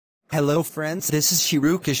Hello friends, this is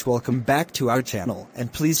Chirukesh. Welcome back to our channel and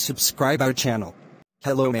please subscribe our channel.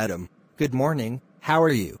 Hello madam, good morning, how are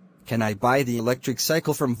you? Can I buy the electric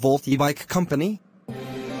cycle from Volt e-byk company?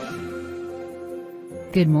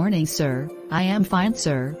 Good morning sir, I am fine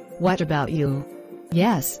sir, what about you?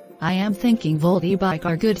 Yes, I am thinking Volt e-byk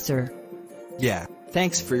are good sir. Yeah,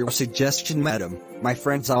 thanks for your suggestion madam. My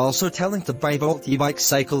friends are also telling to buy Volt e-byk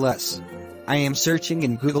cycle S. I am searching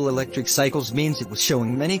in Google electric cycles means it was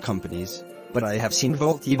showing many companies, but I have seen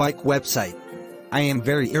Volt e-byk website. I am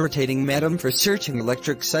very irritating madam for searching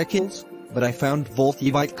electric cycles, but I found Volt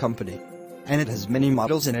e-byk company. And it has many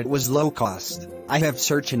models and it was low cost. I have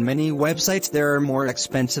searched in many websites there are more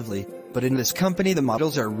expensively, but in this company the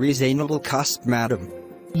models are reasonable cost madam.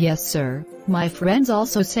 Yes sir, my friends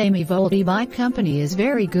also say me Volt e-byk company is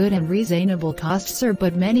very good and reasonable cost sir,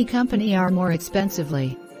 but many company are more expensively.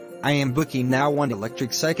 I am booking now one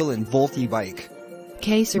electric cycle in Volt e-byk.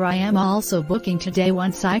 Okay sir, I am also booking today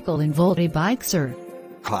one cycle in Volt e-byk sir.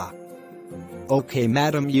 Ha. Okay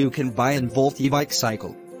madam, you can buy in Volt e-byk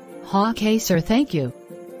cycle. Ha, okay sir, thank you.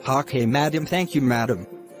 Ha, okay madam, thank you madam.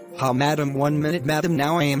 Ha madam, 1 minute madam,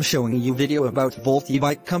 now I am showing you video about Volt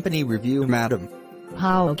e-byk company review madam.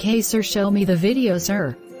 Ha, okay sir, show me the video sir.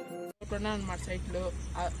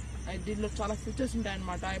 దీంట్లో చాలా features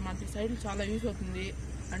ఉంటాయన్నమాట. మనకి side చాలా use అవుతుంది.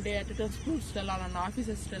 అంటే at schools వెళ్ళాలన్నా,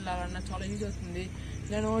 offices వెళ్ళాలన్నా చాలా యూజ్ అవుతుంది.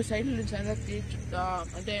 నేను సైడ్ నుంచి అందరికి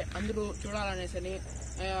అంటే అందరూ చూడాలనేసి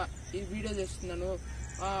ఈ వీడియో చేస్తున్నాను.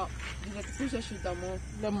 దీంట్లో ఫీచర్స్ చూద్దాము.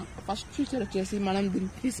 ఫస్ట్ ఫీచర్ వచ్చేసి మనం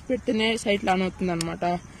దీన్ని తీసి పెడితేనే సైట్ ఆన్ అవుతుంది అనమాట.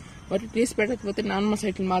 బట్ తీసి పెట్టకపోతే నార్మల్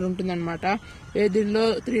సైకిల్ మారి ఉంటుంది అనమాట. దీనిలో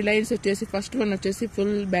 3 లైన్స్ వచ్చేసి ఫస్ట్ వన్ వచ్చేసి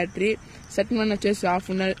ఫుల్ బ్యాటరీ, సెకండ్ వన్ వచ్చేసి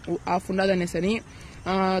ఆఫ్ ఉండదు అనేసి,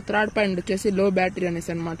 థర్డ్ పాయింట్ వచ్చేసి లో బ్యాటరీ అనేసి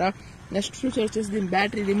అనమాట. నెక్స్ట్ ఫీచర్ వచ్చేసి దీని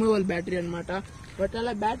బ్యాటరీ రిమూవల్ బ్యాటరీ అనమాట. బట్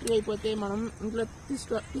అలా బ్యాటరీ అయిపోతే మనం ఇంట్లో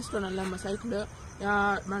తీసుకొని వెళ్ళాం మా సైకిల్,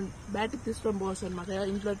 మన బ్యాటరీ తీసుకొని పోవచ్చు అనమాట.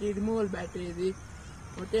 ఇంట్లోకి రిమూవల్ బ్యాటరీ ఇది.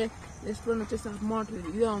 ఓకే, నెక్స్ట్ వన్ వచ్చేసి మోటర్,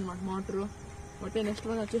 ఇదే అనమాట మోటరు. ఓకే, నెక్స్ట్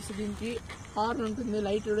వన్ వచ్చేసి దీనికి హార్న్ ఉంటుంది,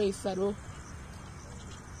 లైట్ కూడా ఇస్తారు.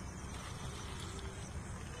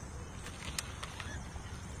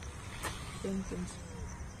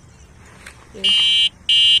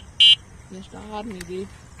 నెక్స్ట్ హార్న్ ఇది.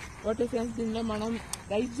 ఓకే ఫ్రెండ్స్, దీనిలో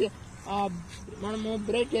మనము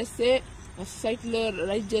బ్రేక్ చేస్తే సైకిల్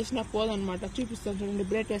రైజ్ చేసినా పోదనమాట. చూపిస్తాను చూడండి,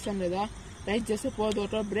 బ్రేక్ చేస్తాం లేదా, రైజ్ చేస్తే పోదు.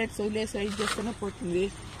 ఒకటో బ్రేక్ వదిలేసి రైజ్ చేస్తేనే పోతుంది.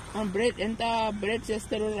 మనం ఎంత బ్రేక్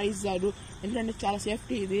చేస్తారో రైజ్ కాదు, ఎందుకంటే చాలా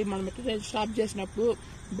సేఫ్టీ ఇది. మనం ఎట్లా స్టాప్ చేసినప్పుడు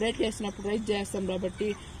బ్రేక్ వేసినప్పుడు రైజ్ చేస్తాం కాబట్టి,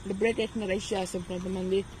 అంటే బ్రేక్ వేసిన రైజ్ చేస్తాం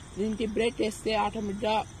కొంతమంది. దీనికి బ్రేక్ వేస్తే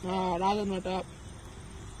ఆటోమేటిక్గా రాదనమాట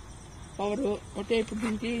పవర్. అంటే ఇప్పుడు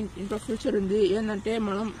దీనికి ఇంకో ఫ్యూచర్ ఉంది ఏంటంటే,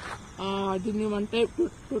 మనం దీన్ని అంటే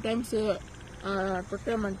టూ టైమ్స్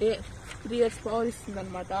కొట్టామంటే 3 years పవర్ ఇస్తుంది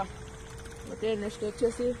అనమాట. ఓకే, నెక్స్ట్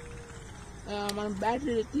వచ్చేసి మనం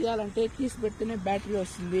బ్యాటరీ తీయాలంటే తీసి పెడితేనే బ్యాటరీ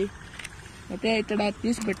వస్తుంది. ఓకే, ఇక్కడ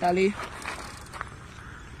తీసి పెట్టాలి.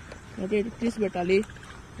 ఓకే, తీసి పెట్టాలి.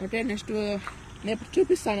 ఓకే, నెక్స్ట్ నేను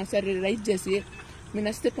చూపిస్తాను సరే రైజ్ చేసి, మీరు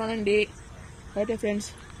నచ్చితే కొనండి. Okay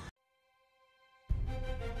friends.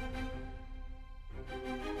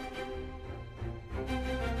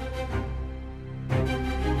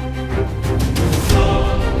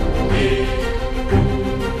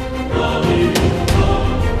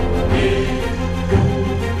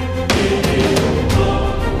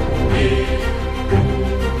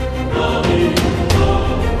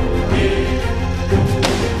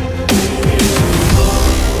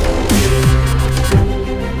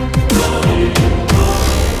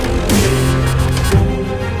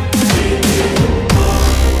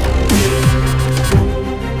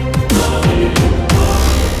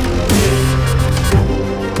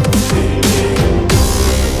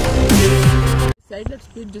 సైడ్లో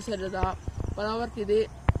స్పీడ్ చూసారు కదా, per hourకి ఇది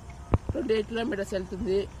 28 kilometers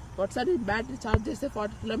వెళ్తుంది. ఒకసారి బ్యాటరీ ఛార్జ్ చేస్తే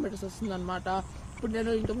 40 kilometers వస్తుంది అనమాట. ఇప్పుడు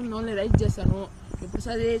నేను ఇంతకుముందు ఓన్లీ రైడ్ చేశాను. ఇప్పుడు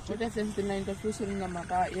సరే చూడే ఫ్రెండ్స్, తిన్నా ఇంకా ఫ్యూచర్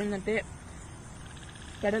ఉందన్నమాట. ఏంటంటే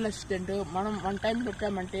పెడల్ అసిస్టెంట్, మనం 1 time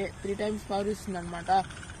పెట్టామంటే 3 times పవర్ ఇస్తుంది అనమాట.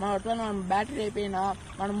 మనం బ్యాటరీ అయిపోయినా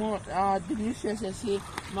మనము దీన్ని యూస్ చేసేసి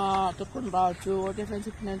తొక్కుని రావచ్చు. ఓకే ఫ్రెండ్స్,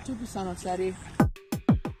 ఇప్పుడు నేను చూపిస్తాను ఒకసారి.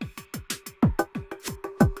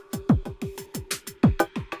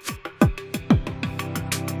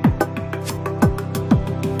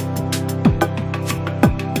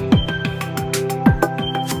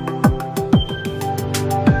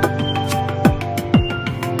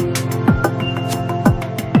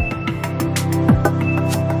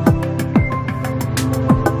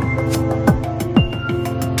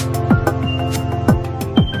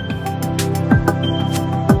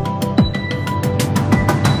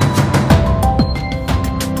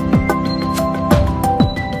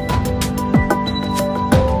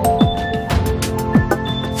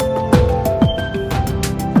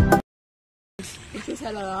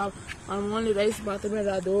 ఓన్లీ రైస్ మాత్రమే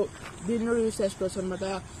రాదు, దీన్ని కూడా యూస్ చేసుకోవచ్చు అనమాట.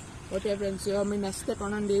 ఓకే ఫ్రెండ్స్, మీరు నచ్చితే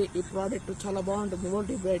కొనండి. ఈ ప్రోడక్ట్ చాలా బాగుంటుంది,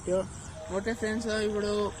 వోల్ట్ e-byk. ఓకే ఫ్రెండ్స్,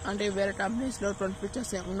 ఇప్పుడు అంటే వేరే కంపెనీస్లో 20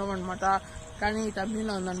 ఫీచర్స్ ఉండవన్నమాట, కానీ ఈ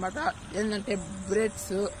కంపెనీలో ఉందన్నమాట. ఏంటంటే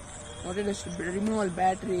breaks, okay removal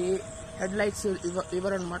battery, head lights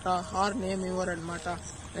ఇవ్వరనమాట, horn ఏమి ఇవ్వరనమాట,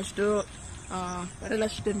 నెక్స్ట్ పెరల్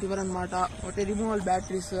అసిస్టెంట్ ఇవ్వరనమాట, ఒకటి రిమూవల్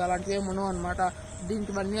బ్యాటరీస్ అలాంటివి ఏమి ఉండవు అనమాట.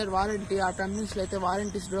 దీనికి 1 year వారంటీ. ఆ కంపెనీస్లో అయితే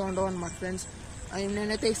వారంటీస్ కూడా ఉండవు అనమాట ఫ్రెండ్స్.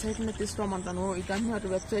 నేనైతే ఈ సైట్ మీద తీసుకోమంటాను. ఈ కంపెనీ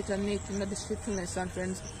వెబ్సైట్స్ అన్ని కింద డిస్క్రిప్షన్లో ఇస్తాను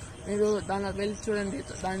ఫ్రెండ్స్, మీరు దానిలోకి వెళ్ళి చూడండి.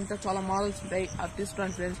 దాంట్లో చాలా మోడల్స్ ఉంటాయి, అది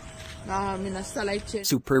తీసుకోండి ఫ్రెండ్స్. మీరు నచ్చితే లైక్ చేయండి.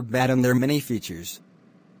 Superb, madam, there are many features.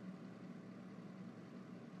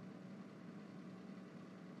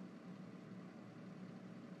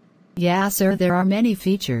 Yeah, sir, there are many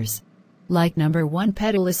features. Like number 1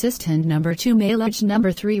 pedal assistant, number 2 mileage,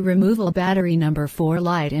 number 3 removal battery, number 4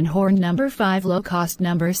 light and horn, number 5 low cost,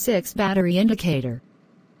 number 6 battery indicator.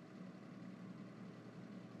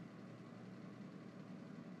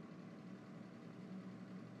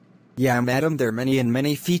 Yeah, madam, there are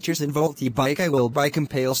many features in Volt e-byk. I will buy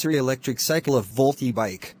compulsory electric cycle of Volt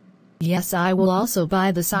e-byk. Yes, I will also buy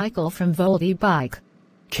the cycle from Volt e-byk.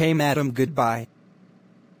 Okay, madam, goodbye.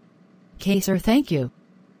 Okay, sir, thank you.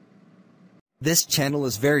 This channel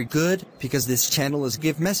is very good, because this channel is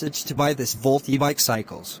give message to buy this Volt e-byk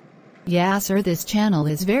cycles. Yeah, sir, this channel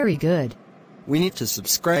is very good. We need to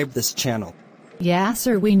subscribe this channel. Yeah,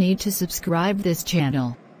 sir, we need to subscribe this channel.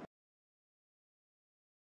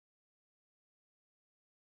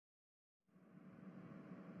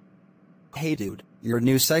 Hey dude, your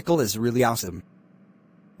new cycle is really awesome.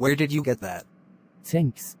 Where did you get that?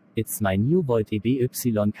 Thanks, it's my new Volt ebyk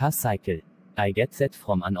cycle. I get that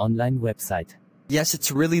from an online website. Yes, it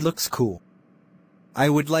really looks cool. I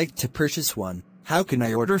would like to purchase one. How can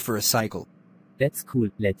I order for a cycle? That's cool,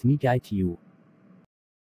 let me guide you.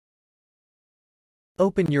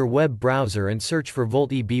 Open your web browser and search for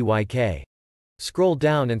Volt ebyk. Scroll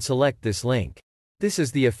down and select this link. This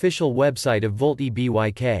is the official website of Volt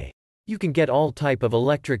ebyk. You can get all type of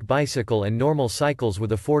electric bicycle and normal cycles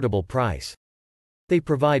with affordable price. They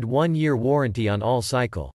provide 1 year warranty on all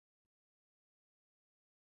cycle.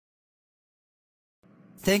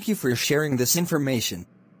 Thank you for sharing this information.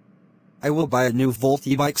 I will buy a new Volt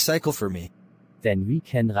e-byk cycle for me. Then we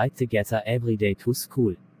can ride together every day to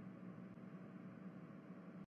school.